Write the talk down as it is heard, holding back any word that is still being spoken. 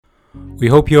We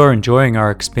hope you are enjoying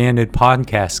our expanded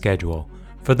podcast schedule.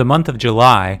 For the month of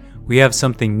July, we have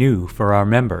something new for our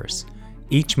members.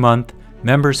 Each month,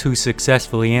 members who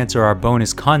successfully answer our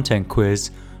bonus content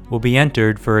quiz will be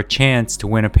entered for a chance to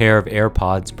win a pair of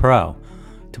AirPods Pro.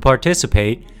 To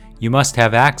participate, you must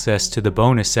have access to the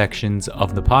bonus sections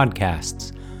of the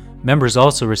podcasts. Members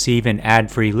also receive an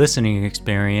ad-free listening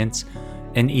experience,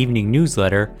 an evening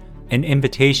newsletter, an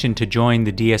invitation to join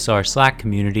the DSR Slack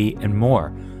community, and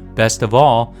more. Best of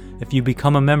all, if you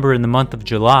become a member in the month of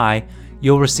July,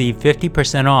 you'll receive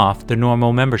 50% off the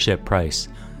normal membership price.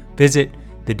 Visit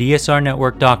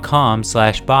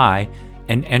thedsrnetwork.com/buy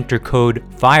and enter code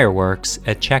FIREWORKS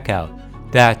at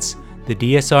checkout. That's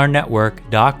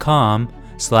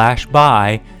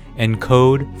thedsrnetwork.com/buy and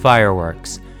code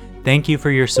FIREWORKS. Thank you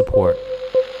for your support.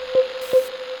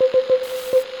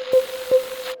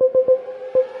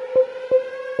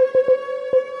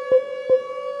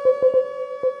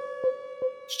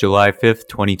 It's July 5th,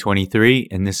 2023,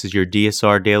 and this is your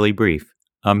DSR Daily Brief.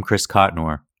 I'm Chris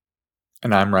Cotnor.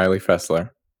 And I'm Riley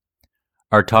Fessler.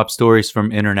 Our top stories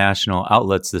from international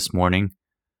outlets this morning.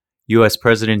 U.S.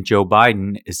 President Joe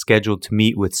Biden is scheduled to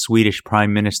meet with Swedish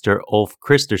Prime Minister Ulf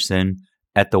Kristersson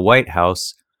at the White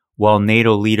House while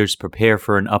NATO leaders prepare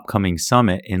for an upcoming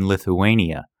summit in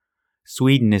Lithuania.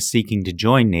 Sweden is seeking to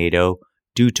join NATO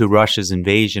due to Russia's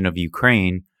invasion of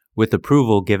Ukraine, with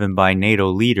approval given by NATO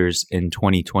leaders in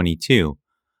 2022.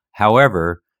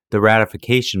 However, the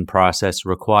ratification process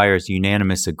requires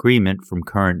unanimous agreement from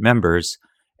current members,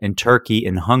 and Turkey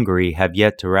and Hungary have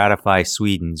yet to ratify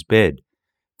Sweden's bid.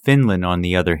 Finland, on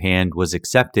the other hand, was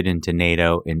accepted into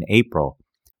NATO in April.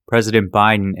 President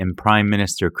Biden and Prime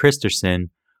Minister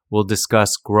Kristersson will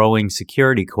discuss growing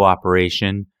security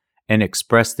cooperation and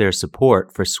express their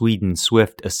support for Sweden's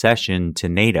swift accession to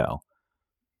NATO.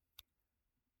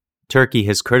 Turkey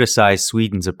has criticized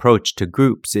Sweden's approach to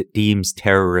groups it deems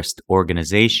terrorist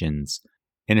organizations.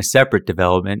 In a separate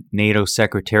development, NATO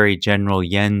Secretary General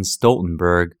Jens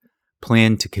Stoltenberg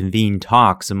planned to convene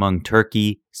talks among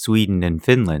Turkey, Sweden, and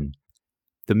Finland.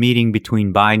 The meeting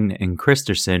between Biden and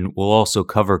Kristersson will also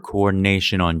cover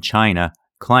coordination on China,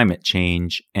 climate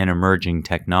change, and emerging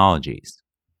technologies.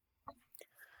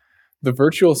 The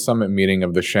virtual summit meeting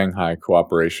of the Shanghai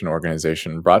Cooperation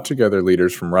Organization brought together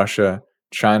leaders from Russia,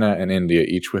 China, and India,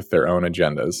 each with their own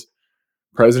agendas.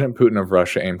 President Putin of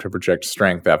Russia aimed to project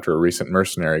strength after a recent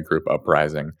mercenary group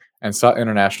uprising and sought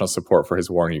international support for his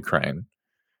war in Ukraine.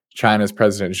 China's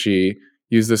President Xi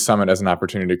used this summit as an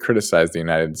opportunity to criticize the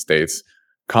United States,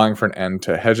 calling for an end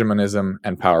to hegemonism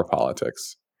and power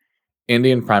politics.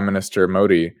 Indian Prime Minister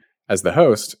Modi, as the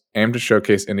host, aimed to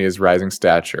showcase India's rising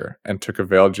stature and took a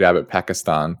veiled jab at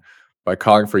Pakistan by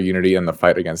calling for unity in the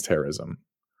fight against terrorism.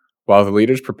 While the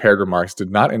leaders' prepared remarks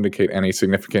did not indicate any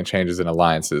significant changes in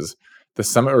alliances, the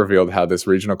summit revealed how this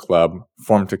regional club,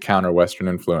 formed to counter Western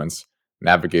influence,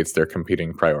 navigates their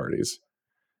competing priorities.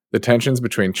 The tensions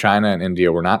between China and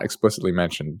India were not explicitly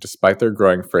mentioned, despite their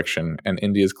growing friction and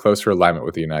India's closer alignment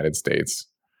with the United States.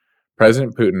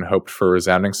 President Putin hoped for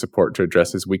resounding support to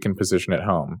address his weakened position at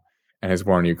home and his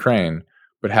war in Ukraine,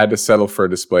 but had to settle for a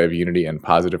display of unity and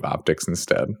positive optics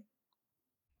instead.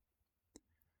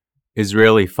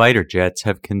 Israeli fighter jets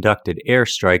have conducted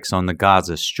airstrikes on the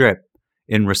Gaza Strip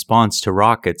in response to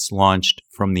rockets launched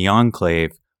from the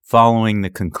enclave following the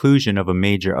conclusion of a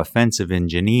major offensive in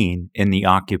Jenin in the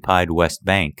occupied West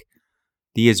Bank.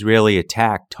 The Israeli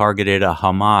attack targeted a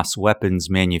Hamas weapons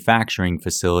manufacturing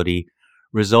facility,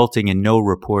 resulting in no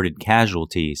reported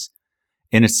casualties.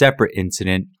 In a separate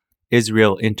incident,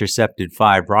 Israel intercepted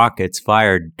 5 rockets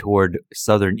fired toward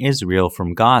southern Israel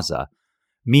from Gaza.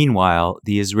 Meanwhile,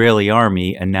 the Israeli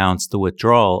army announced the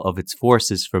withdrawal of its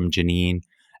forces from Jenin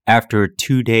after a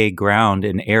 2-day ground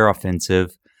and air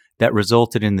offensive that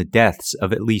resulted in the deaths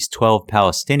of at least 12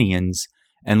 Palestinians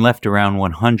and left around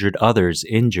 100 others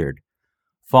injured.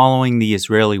 Following the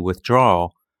Israeli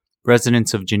withdrawal,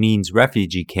 residents of Jenin's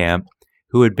refugee camp,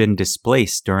 who had been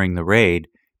displaced during the raid,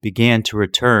 began to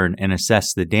return and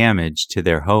assess the damage to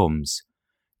their homes.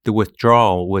 The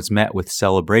withdrawal was met with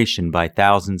celebration by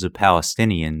thousands of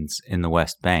Palestinians in the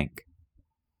West Bank.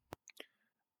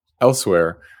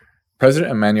 Elsewhere,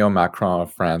 President Emmanuel Macron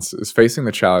of France is facing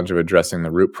the challenge of addressing the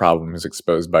root problems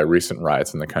exposed by recent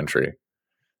riots in the country.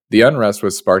 The unrest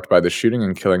was sparked by the shooting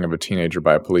and killing of a teenager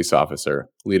by a police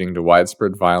officer, leading to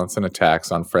widespread violence and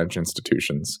attacks on French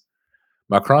institutions.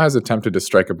 Macron has attempted to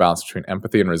strike a balance between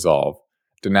empathy and resolve,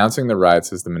 denouncing the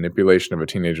riots as the manipulation of a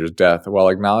teenager's death while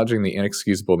acknowledging the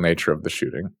inexcusable nature of the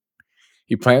shooting.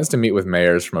 He plans to meet with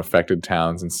mayors from affected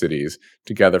towns and cities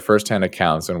to gather first-hand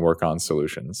accounts and work on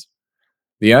solutions.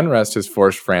 The unrest has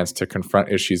forced France to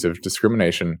confront issues of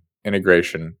discrimination,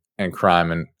 integration, and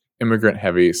crime in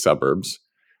immigrant-heavy suburbs,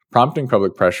 prompting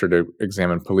public pressure to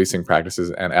examine policing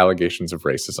practices and allegations of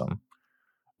racism.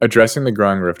 Addressing the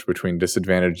growing rift between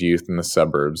disadvantaged youth in the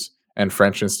suburbs and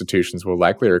French institutions will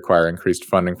likely require increased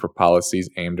funding for policies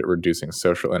aimed at reducing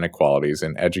social inequalities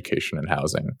in education and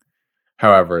housing.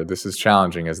 However, this is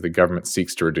challenging as the government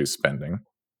seeks to reduce spending.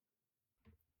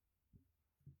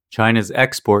 China's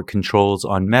export controls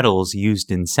on metals used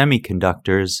in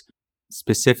semiconductors,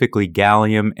 specifically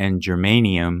gallium and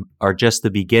germanium, are just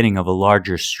the beginning of a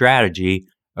larger strategy,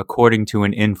 according to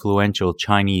an influential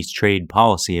Chinese trade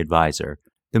policy advisor.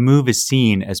 The move is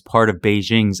seen as part of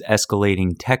Beijing's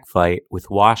escalating tech fight with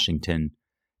Washington.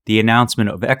 The announcement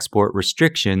of export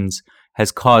restrictions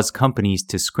has caused companies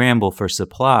to scramble for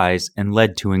supplies and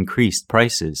led to increased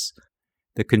prices.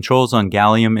 The controls on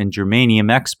gallium and germanium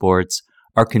exports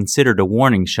are considered a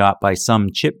warning shot by some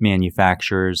chip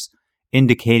manufacturers,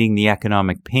 indicating the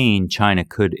economic pain China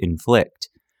could inflict.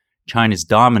 China's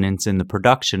dominance in the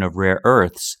production of rare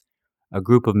earths, a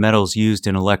group of metals used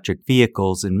in electric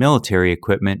vehicles and military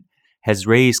equipment, has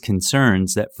raised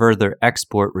concerns that further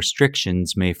export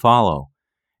restrictions may follow.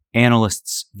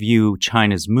 Analysts view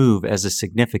China's move as a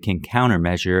significant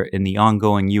countermeasure in the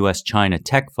ongoing U.S.-China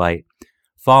tech fight,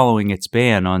 following its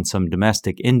ban on some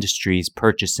domestic industries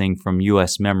purchasing from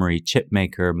U.S. memory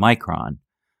chipmaker Micron.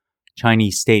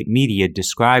 Chinese state media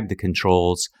described the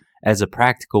controls as a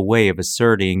practical way of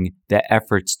asserting that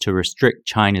efforts to restrict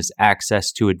China's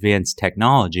access to advanced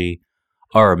technology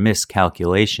are a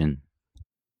miscalculation.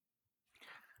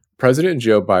 President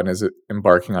Joe Biden is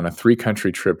embarking on a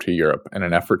 3-country trip to Europe in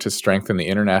an effort to strengthen the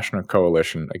international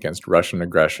coalition against Russian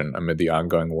aggression amid the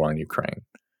ongoing war in Ukraine.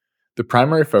 The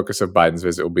primary focus of Biden's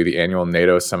visit will be the annual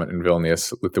NATO summit in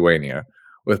Vilnius, Lithuania,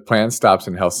 with planned stops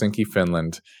in Helsinki,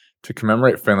 Finland, to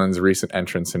commemorate Finland's recent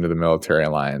entrance into the military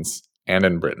alliance, and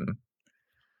in Britain.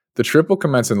 The trip will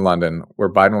commence in London,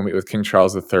 where Biden will meet with King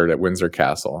Charles III at Windsor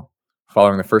Castle,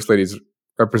 following the First Lady's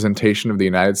representation of the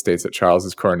United States at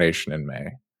Charles's coronation in May.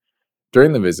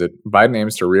 During the visit, Biden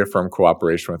aims to reaffirm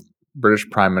cooperation with British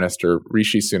Prime Minister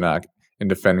Rishi Sunak in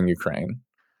defending Ukraine.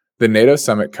 The NATO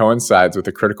summit coincides with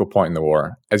a critical point in the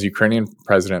war, as Ukrainian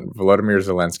President Volodymyr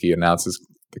Zelensky announces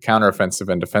the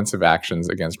counteroffensive and defensive actions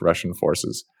against Russian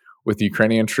forces, with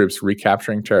Ukrainian troops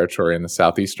recapturing territory in the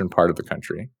southeastern part of the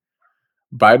country.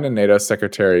 Biden and NATO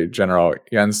Secretary General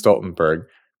Jens Stoltenberg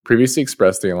previously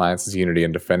expressed the alliance's unity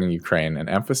in defending Ukraine and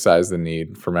emphasized the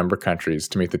need for member countries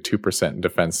to meet the 2%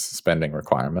 defense spending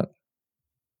requirement.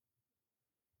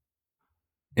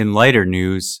 In lighter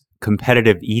news,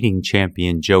 competitive eating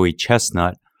champion Joey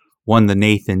Chestnut won the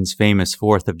Nathan's famous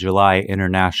 4th of July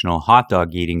International Hot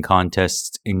Dog Eating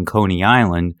Contest in Coney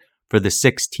Island for the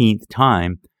 16th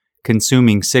time,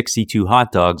 consuming 62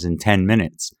 hot dogs in 10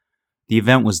 minutes. The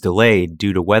event was delayed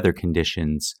due to weather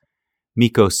conditions.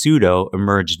 Miko Sudo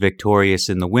emerged victorious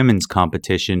in the women's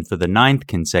competition for the 9th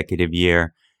consecutive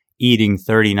year, eating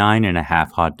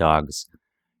 39.5 hot dogs.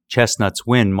 Chestnut's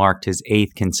win marked his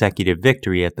 8th consecutive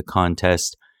victory at the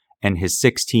contest, and his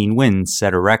 16 wins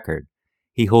set a record.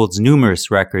 He holds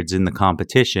numerous records in the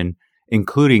competition,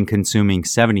 including consuming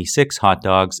 76 hot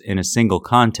dogs in a single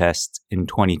contest in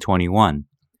 2021.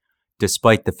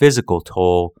 Despite the physical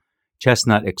toll,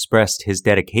 Chestnut expressed his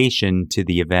dedication to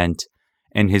the event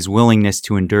and his willingness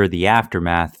to endure the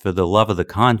aftermath for the love of the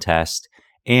contest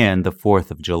and the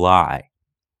 4th of July.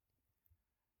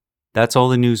 That's all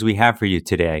the news we have for you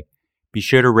today. Be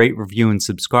sure to rate, review, and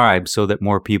subscribe so that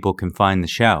more people can find the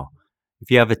show. If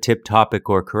you have a tip, topic,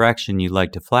 or correction you'd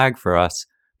like to flag for us,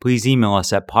 please email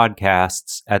us at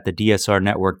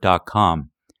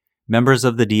podcasts@thedsrnetwork.com. Members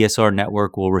of the DSR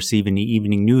Network will receive an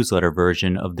evening newsletter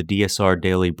version of the DSR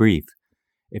Daily Brief.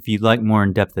 If you'd like more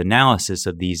in-depth analysis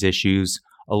of these issues,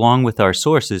 along with our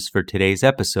sources for today's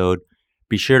episode,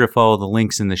 be sure to follow the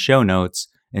links in the show notes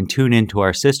and tune in to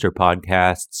our sister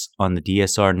podcasts on the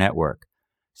DSR Network.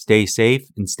 Stay safe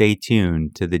and stay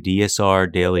tuned to the DSR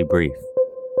Daily Brief.